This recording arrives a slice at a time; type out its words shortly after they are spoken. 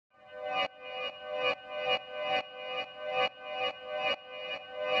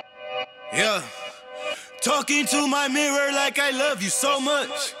Yeah. Talking to my mirror like I love you so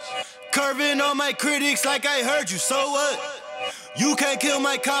much. Curving on my critics like I heard you, so what? You can't kill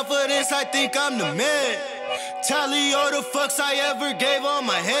my confidence, I think I'm the man. Tally all the fucks I ever gave on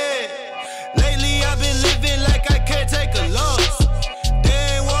my head. Lately I've been living like I can't take a loss.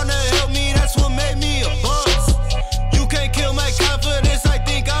 They ain't wanna help me, that's what made me a boss. You can't kill my confidence, I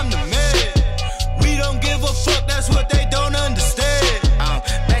think I'm the man. We don't give a fuck, that's what they don't understand. I'm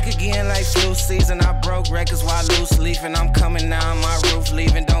back again like flu season. I broke records while loose leafing. I'm coming down my roof,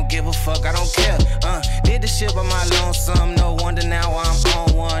 leaving. Don't give a fuck, I don't care. Did the shit by my lonesome. No wonder now I'm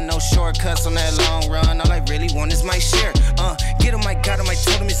on one. No shortcuts on that long run. All I really want is my share. Get on my God, on my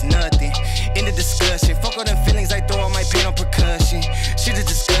totem is nothing. In the discussion, fuck all them feelings. I throw all my pain on percussion. Shit is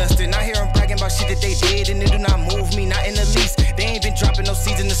disgusting. I hear them bragging about shit that they did, and it do not move me, not in the least. They ain't been dropping no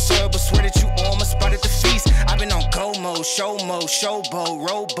seeds in the soil, but swear that you on my spot at the feast. I've been on go mode, showboat,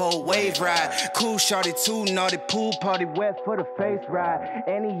 rowboat, wave ride. Cool shorty, too naughty, pool party, wet for the face ride.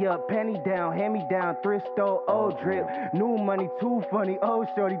 Annie up, penny down, hand me down, thrift store, old drip. New money, too funny, old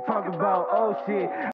shorty talk about old shit.